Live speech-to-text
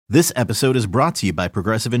This episode is brought to you by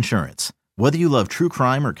Progressive Insurance. Whether you love true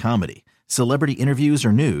crime or comedy, celebrity interviews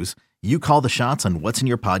or news, you call the shots on what's in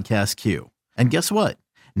your podcast queue. And guess what?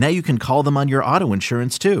 Now you can call them on your auto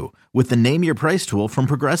insurance too with the Name Your Price tool from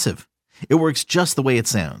Progressive. It works just the way it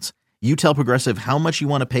sounds. You tell Progressive how much you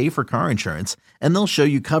want to pay for car insurance, and they'll show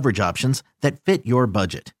you coverage options that fit your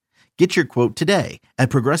budget. Get your quote today at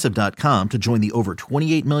Progressive.com to join the over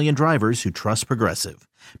 28 million drivers who trust Progressive.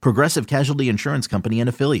 Progressive Casualty Insurance Company and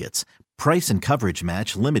Affiliates. Price and coverage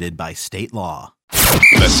match limited by state law.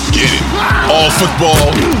 Let's get it. All football,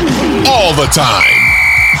 all the time.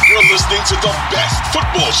 You're listening to the best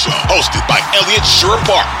football show hosted by Elliot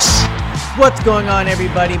Shore-Parks. What's going on,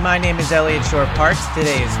 everybody? My name is Elliot Shore-Parks.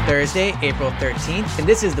 Today is Thursday, April 13th, and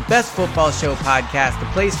this is the Best Football Show podcast, the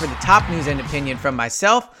place for the top news and opinion from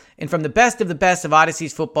myself and from the best of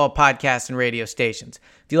Odyssey's football podcasts and radio stations.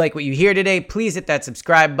 If you like what you hear today, please hit that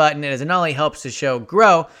subscribe button, as it not only helps the show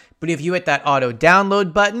grow, but if you hit that auto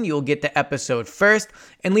download button, you'll get the episode first,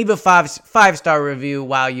 and leave a five-star review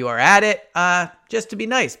while you are at it, just to be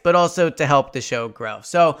nice, but also to help the show grow.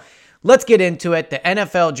 So let's get into it. The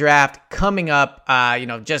NFL draft coming up,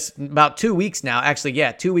 just about 2 weeks now.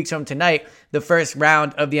 Actually, 2 weeks from tonight, the first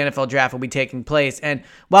round of the NFL draft will be taking place. And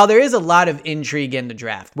while there is a lot of intrigue in the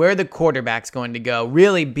draft, where are the quarterbacks going to go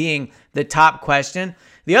really being the top question,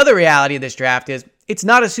 the other reality of this draft is it's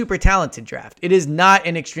not a super talented draft. It is not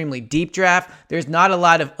an extremely deep draft. There's not a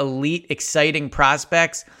lot of elite, exciting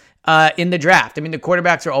prospects in the draft. I mean, the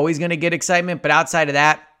quarterbacks are always going to get excitement, but outside of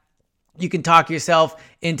that, you can talk yourself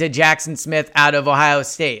into Jackson Smith out of Ohio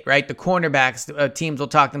State, right? The cornerbacks, teams will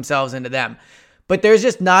talk themselves into them. But there's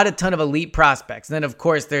just not a ton of elite prospects. And then, of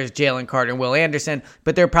course, there's Jalen Carter and Will Anderson,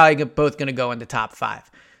 but they're probably both going to go in the top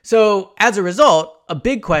 5. So as a result, a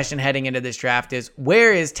big question heading into this draft is,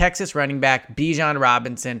 where is Texas running back Bijan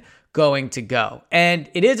Robinson going to go? And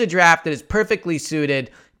it is a draft that is perfectly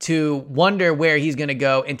suited to wonder where he's going to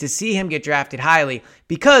go and to see him get drafted highly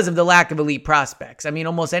because of the lack of elite prospects. I mean,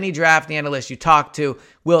 almost any draft analyst you talk to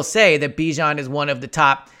will say that Bijan is one of the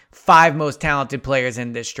top 5 most talented players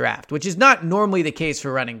in this draft, which is not normally the case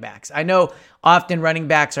for running backs. I know often running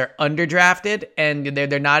backs are underdrafted and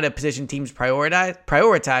they're not a position teams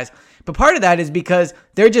prioritize, but part of that is because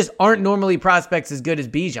there just aren't normally prospects as good as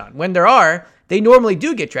Bijan. When there are, they normally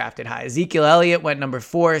do get drafted high. Ezekiel Elliott went number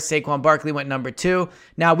 4. Saquon Barkley went number 2.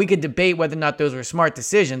 Now, we could debate whether or not those were smart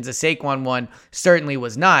decisions. The Saquon one certainly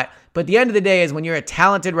was not. But at the end of the day is when you're a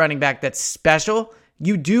talented running back that's special,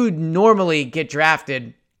 you do normally get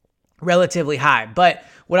drafted relatively high. But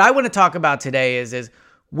what I want to talk about today is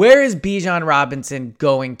where is Bijan Robinson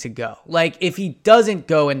going to go? Like, if he doesn't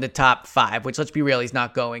go in the top 5, which let's be real, he's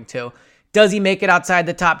not going to, does he make it outside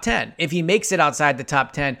the top 10? If he makes it outside the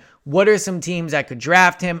top 10, what are some teams that could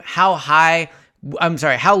draft him? How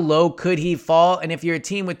low could he fall? And if you're a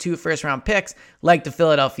team with 2 first-round picks, like the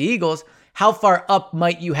Philadelphia Eagles, how far up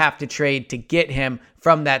might you have to trade to get him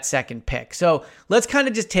from that second pick? So let's kind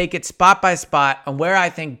of just take it spot by spot on where I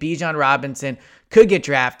think Bijan Robinson could get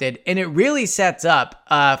drafted. And it really sets up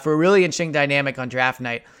for a really interesting dynamic on draft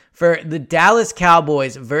night for the Dallas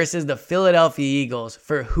Cowboys versus the Philadelphia Eagles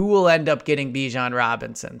for who will end up getting Bijan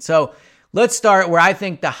Robinson. So let's start where I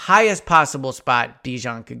think the highest possible spot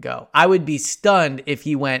Bijan could go. I would be stunned if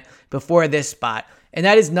he went before this spot, and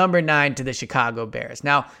that is number 9 to the Chicago Bears.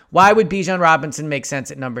 Now, why would Bijan Robinson make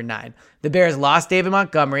sense at number 9? The Bears lost David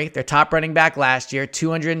Montgomery, their top running back last year,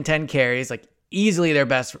 210 carries, like easily their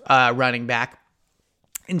best running back.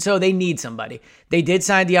 And so they need somebody. They did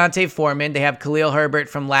sign Deontay Foreman. They have Khalil Herbert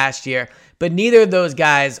from last year, but neither of those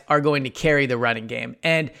guys are going to carry the running game.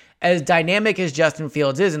 And as dynamic as Justin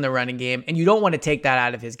Fields is in the running game, and you don't want to take that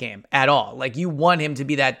out of his game at all. Like, you want him to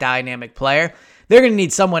be that dynamic player. They're going to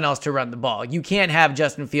need someone else to run the ball. You can't have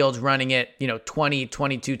Justin Fields running it, 20,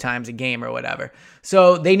 22 times a game or whatever.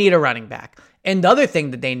 So they need a running back. And the other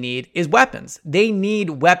thing that they need is weapons. They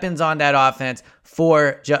need weapons on that offense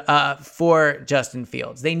for Justin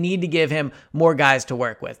Fields. They need to give him more guys to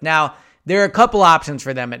work with. Now, there are a couple options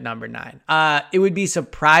for them at number 9. It would be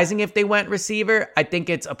surprising if they went receiver. I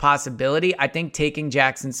think it's a possibility. I think taking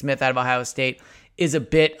Jackson Smith out of Ohio State is a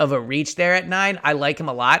bit of a reach there at 9. I like him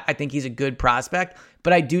a lot. I think he's a good prospect,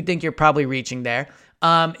 but I do think you're probably reaching there.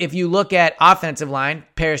 If you look at offensive line,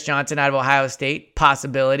 Paris Johnson out of Ohio State,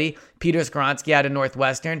 possibility. Peter Skoronski out of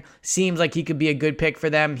Northwestern, seems like he could be a good pick for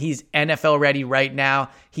them. He's NFL ready right now.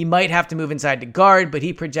 He might have to move inside to guard, but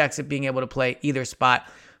he projects at being able to play either spot.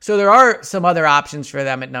 So there are some other options for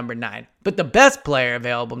them at number 9. But the best player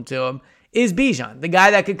available to him is Bijan, the guy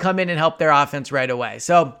that could come in and help their offense right away.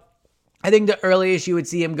 So I think the earliest you would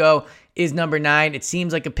see him go is number 9. It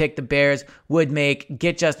seems like a pick the Bears would make.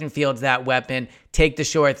 Get Justin Fields that weapon, take the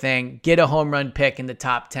sure thing, get a home run pick in the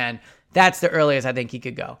top 10. That's the earliest I think he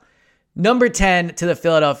could go. Number 10 to the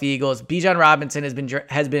Philadelphia Eagles. Bijan Robinson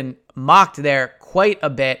has been mocked there quite a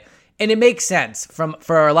bit, and it makes sense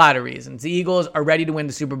for a lot of reasons. The Eagles are ready to win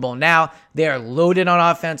the Super Bowl now. They are loaded on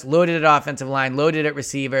offense, loaded at offensive line, loaded at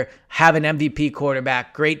receiver, have an MVP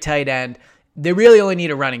quarterback, great tight end. They really only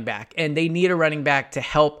need a running back, and they need a running back to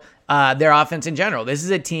help their offense in general. This is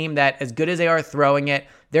a team that, as good as they are throwing it,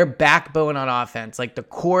 their backbone on offense, like the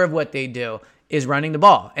core of what they do, is running the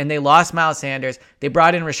ball. And they lost Miles Sanders. They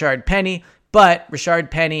brought in Rashard Penny, but Rashard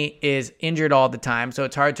Penny is injured all the time, so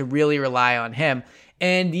it's hard to really rely on him.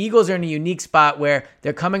 And the Eagles are in a unique spot where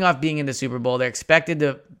they're coming off being in the Super Bowl. They're expected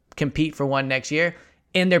to compete for one next year,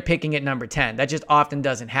 and they're picking at number 10. That just often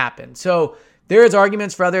doesn't happen. So there is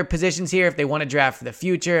arguments for other positions here if they want to draft for the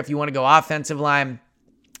future. If you want to go offensive line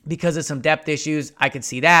because of some depth issues, I could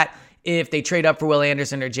see that. If they trade up for Will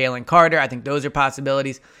Anderson or Jalen Carter, I think those are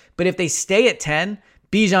possibilities. But if they stay at 10,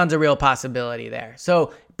 Bijan's a real possibility there.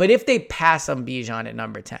 But if they pass on Bijan at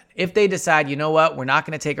number 10, if they decide, you know what, we're not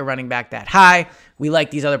going to take a running back that high, we like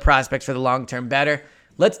these other prospects for the long term better,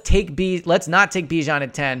 let's not take Bijan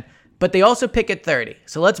at 10, but they also pick at 30.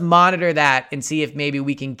 So let's monitor that and see if maybe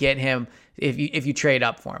we can get him if you trade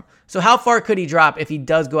up for him. So how far could he drop if he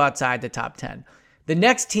does go outside the top 10? The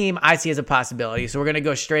next team I see as a possibility, so we're going to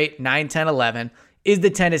go straight 9, 10, 11, is the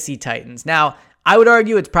Tennessee Titans. Now, I would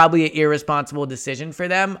argue it's probably an irresponsible decision for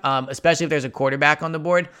them, especially if there's a quarterback on the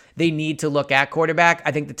board. They need to look at quarterback.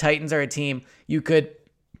 I think the Titans are a team you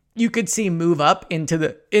could see move up into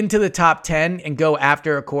the top 10 and go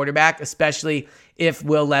after a quarterback, especially if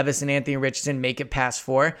Will Levis and Anthony Richardson make it past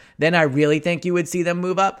 4. Then I really think you would see them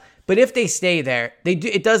move up. But if they stay there,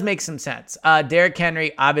 it does make some sense. Derrick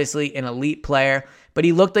Henry, obviously an elite player, but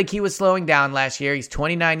he looked like he was slowing down last year. He's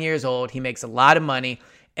 29 years old. He makes a lot of money.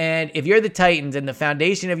 And if you're the Titans and the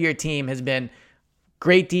foundation of your team has been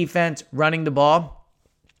great defense, running the ball,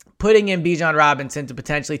 putting in Bijan Robinson to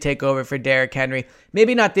potentially take over for Derrick Henry,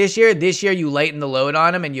 maybe not this year. This year you lighten the load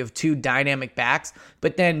on him and you have 2 dynamic backs.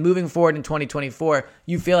 But then moving forward in 2024,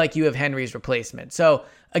 you feel like you have Henry's replacement. So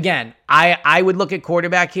again, I would look at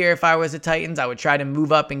quarterback here if I was the Titans. I would try to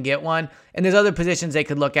move up and get one. And there's other positions they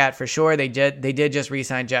could look at for sure. They did just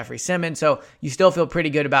re-sign Jeffrey Simmons, so you still feel pretty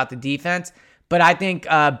good about the defense. But I think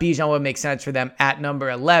Bijan would make sense for them at number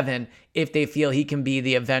 11 if they feel he can be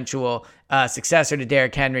the eventual successor to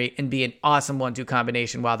Derrick Henry and be an awesome 1-2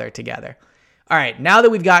 combination while they're together. All right, now that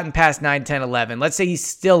we've gotten past 9, 10, 11, let's say he's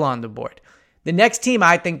still on the board. The next team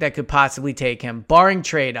I think that could possibly take him, barring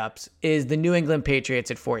trade-ups, is the New England Patriots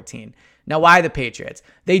at 14. Now, why the Patriots?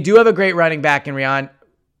 They do have a great running back in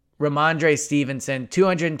Ramondre Stevenson,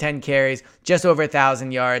 210 carries, just over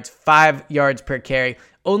 1,000 yards, 5 yards per carry,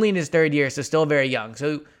 only in his 3rd year, so still very young.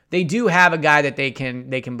 So they do have a guy that they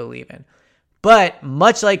can believe in. But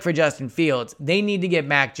much like for Justin Fields, they need to get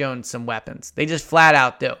Mac Jones some weapons. They just flat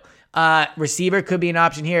out do. Receiver could be an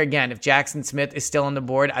option here. Again, if Jackson Smith is still on the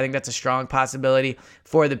board, I think that's a strong possibility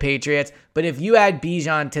for the Patriots. But if you add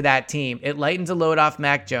Bijan to that team, it lightens the load off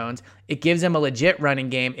Mac Jones. It gives them a legit running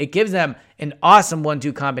game. It gives them an awesome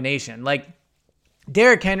 1-2 combination. Like,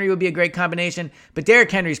 Derrick Henry would be a great combination, but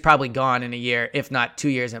Derrick Henry's probably gone in a year, if not 2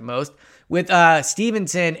 years at most. With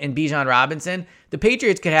Stevenson and Bijan Robinson, the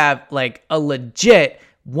Patriots could have like a legit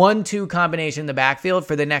 1-2 combination in the backfield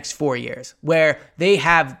for the next 4 years, where they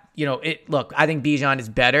have, look, I think Bijan is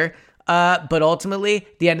better, but ultimately,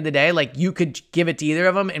 at the end of the day, like, you could give it to either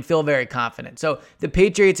of them and feel very confident. So the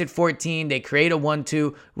Patriots at 14, they create a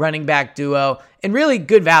 1-2 running back duo, and really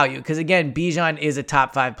good value, because again, Bijan is a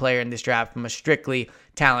top 5 player in this draft from a strictly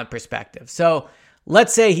talent perspective. So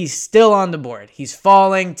let's say he's still on the board. He's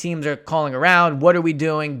falling. Teams are calling around. What are we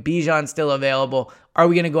doing? Bijan's still available. Are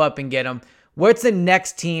we going to go up and get him? What's the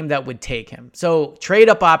next team that would take him? So trade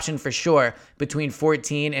up option for sure between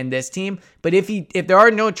 14 and this team. But if there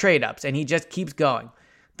are no trade ups and he just keeps going,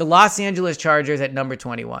 the Los Angeles Chargers at number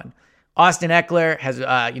 21. Austin Eckler has,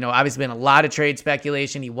 obviously been a lot of trade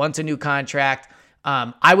speculation. He wants a new contract.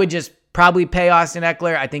 I would just probably pay Austin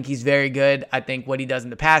Eckler. I think he's very good. I think what he does in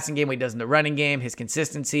the passing game, what he does in the running game, his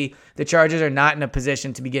consistency, the Chargers are not in a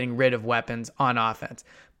position to be getting rid of weapons on offense.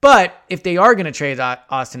 But if they are going to trade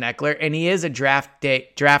Austin Eckler, and he is a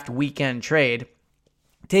draft weekend trade,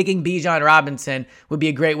 taking Bijan Robinson would be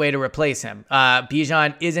a great way to replace him.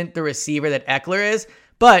 Bijan isn't the receiver that Eckler is,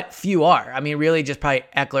 but few are. I mean, really just probably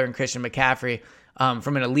Eckler and Christian McCaffrey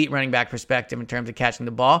from an elite running back perspective in terms of catching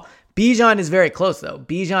the ball. Bijan is very close, though.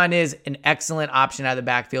 Bijan is an excellent option out of the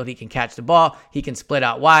backfield. He can catch the ball. He can split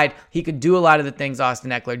out wide. He could do a lot of the things Austin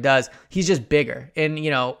Eckler does. He's just bigger. And,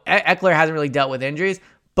 Eckler hasn't really dealt with injuries,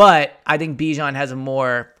 but I think Bijan has a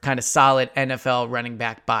more kind of solid NFL running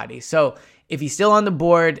back body. So if he's still on the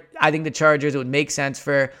board, I think the Chargers, it would make sense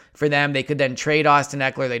for them. They could then trade Austin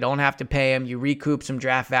Eckler. They don't have to pay him. You recoup some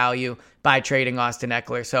draft value by trading Austin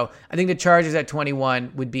Eckler. So I think the Chargers at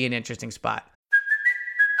 21 would be an interesting spot.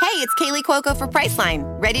 Hey, it's Kaylee Cuoco for Priceline.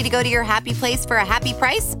 Ready to go to your happy place for a happy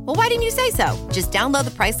price? Well, why didn't you say so? Just download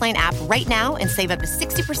the Priceline app right now and save up to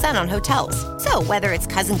 60% on hotels. So whether it's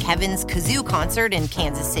Cousin Kevin's Kazoo Concert in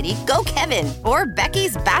Kansas City, go Kevin, or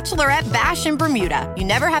Becky's Bachelorette Bash in Bermuda, you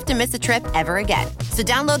never have to miss a trip ever again. So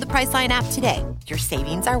download the Priceline app today. Your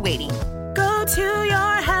savings are waiting. Go to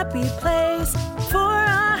your happy place for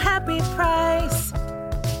a happy price.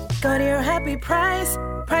 Go to your happy price,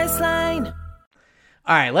 Priceline.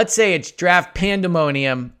 All right, let's say it's draft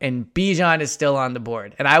pandemonium and Bijan is still on the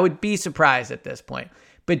board. And I would be surprised at this point.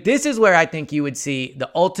 But this is where I think you would see the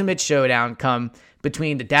ultimate showdown come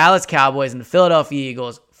between the Dallas Cowboys and the Philadelphia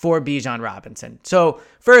Eagles for Bijan Robinson. So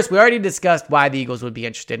first, we already discussed why the Eagles would be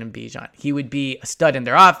interested in Bijan. He would be a stud in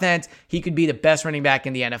their offense. He could be the best running back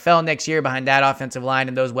in the NFL next year behind that offensive line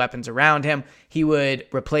and those weapons around him. He would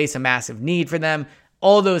replace a massive need for them.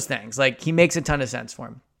 All those things. He makes a ton of sense for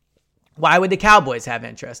him. Why would the Cowboys have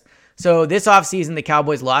interest? So this offseason, the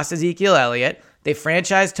Cowboys lost Ezekiel Elliott. They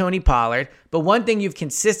franchised Tony Pollard. But one thing you've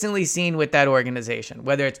consistently seen with that organization,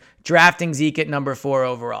 whether it's drafting Zeke at number 4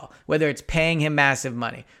 overall, whether it's paying him massive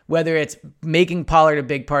money, whether it's making Pollard a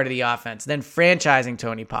big part of the offense, then franchising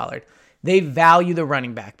Tony Pollard, they value the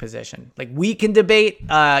running back position. We can debate,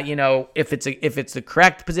 if it's the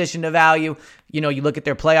correct position to value. You look at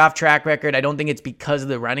their playoff track record. I don't think it's because of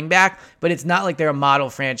the running back, but it's not like they're a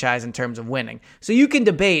model franchise in terms of winning. So you can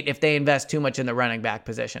debate if they invest too much in the running back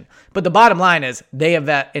position. But the bottom line is they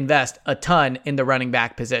invest a ton in the running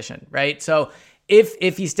back position, right? So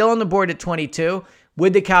if he's still on the board at 22,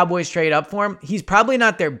 would the Cowboys trade up for him? He's probably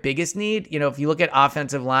not their biggest need. If you look at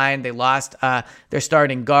offensive line, they lost their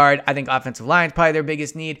starting guard. I think offensive line is probably their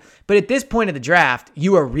biggest need. But at this point of the draft,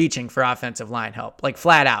 you are reaching for offensive line help,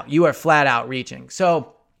 flat out. You are flat out reaching.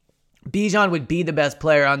 So Bijan would be the best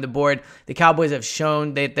player on the board. The Cowboys have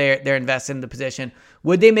shown that they're invested in the position.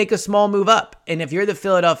 Would they make a small move up? And if you're the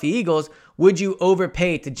Philadelphia Eagles, would you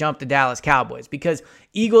overpay to jump the Dallas Cowboys? Because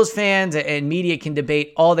Eagles fans and media can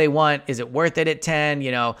debate all they want. Is it worth it at 10?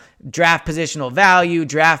 Draft positional value,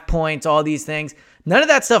 draft points, all these things. None of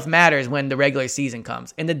that stuff matters when the regular season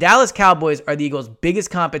comes. And the Dallas Cowboys are the Eagles' biggest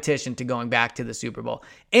competition to going back to the Super Bowl.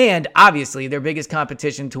 And obviously their biggest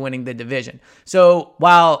competition to winning the division. So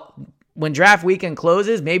when draft weekend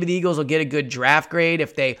closes, maybe the Eagles will get a good draft grade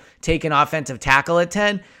if they take an offensive tackle at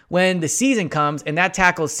 10. When the season comes and that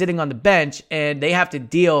tackle is sitting on the bench and they have to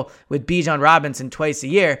deal with Bijan Robinson twice a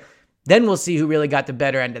year, then we'll see who really got the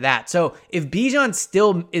better end of that. So if Bijan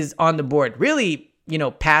still is on the board, really,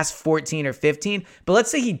 past 14 or 15, but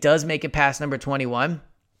let's say he does make it past number 21,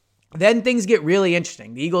 then things get really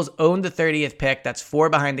interesting. The Eagles own the 30th pick. That's 4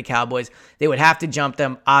 behind the Cowboys. They would have to jump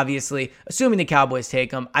them, obviously, assuming the Cowboys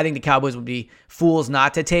take him. I think the Cowboys would be fools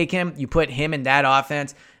not to take him. You put him in that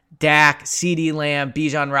offense, Dak, CeeDee Lamb,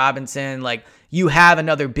 Bijan Robinson, you have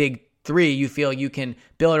another big 3 you feel you can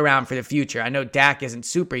build around for the future. I know Dak isn't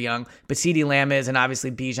super young, but CeeDee Lamb is, and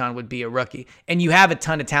obviously Bijan would be a rookie. And you have a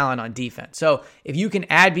ton of talent on defense. So if you can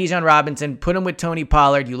add Bijan Robinson, put him with Tony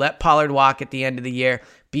Pollard, you let Pollard walk at the end of the year,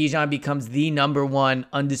 Bijan becomes the number 1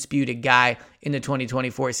 undisputed guy in the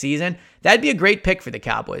 2024 season, that'd be a great pick for the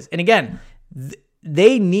Cowboys. And again,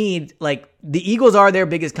 they need, the Eagles are their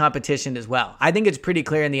biggest competition as well. I think it's pretty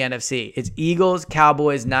clear in the NFC. It's Eagles,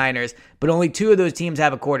 Cowboys, Niners, but only 2 of those teams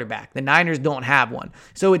have a quarterback. The Niners don't have one.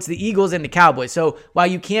 So it's the Eagles and the Cowboys. So while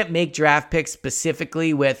you can't make draft picks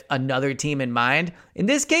specifically with another team in mind, in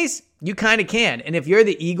this case, you kind of can. And if you're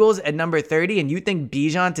the Eagles at number 30 and you think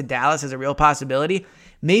Bijan to Dallas is a real possibility,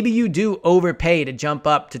 maybe you do overpay to jump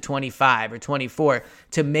up to 25 or 24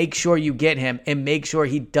 to make sure you get him and make sure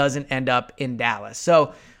he doesn't end up in Dallas.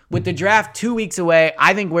 So with the draft 2 weeks away,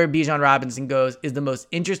 I think where Bijan Robinson goes is the most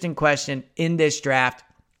interesting question in this draft.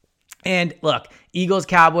 And look,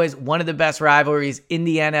 Eagles-Cowboys, one of the best rivalries in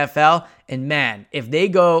the NFL. And man, if they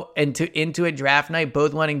go into a draft night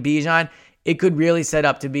both wanting Bijan, it could really set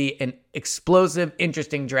up to be an explosive,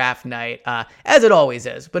 interesting draft night, as it always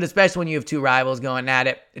is. But especially when you have 2 rivals going at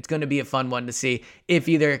it, it's going to be a fun one to see if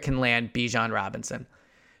either can land Bijan Robinson.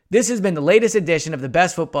 This has been the latest edition of the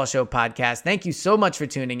Best Football Show podcast. Thank you so much for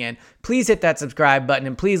tuning in. Please hit that subscribe button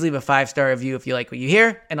and please leave a 5-star review if you like what you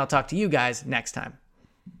hear, and I'll talk to you guys next time.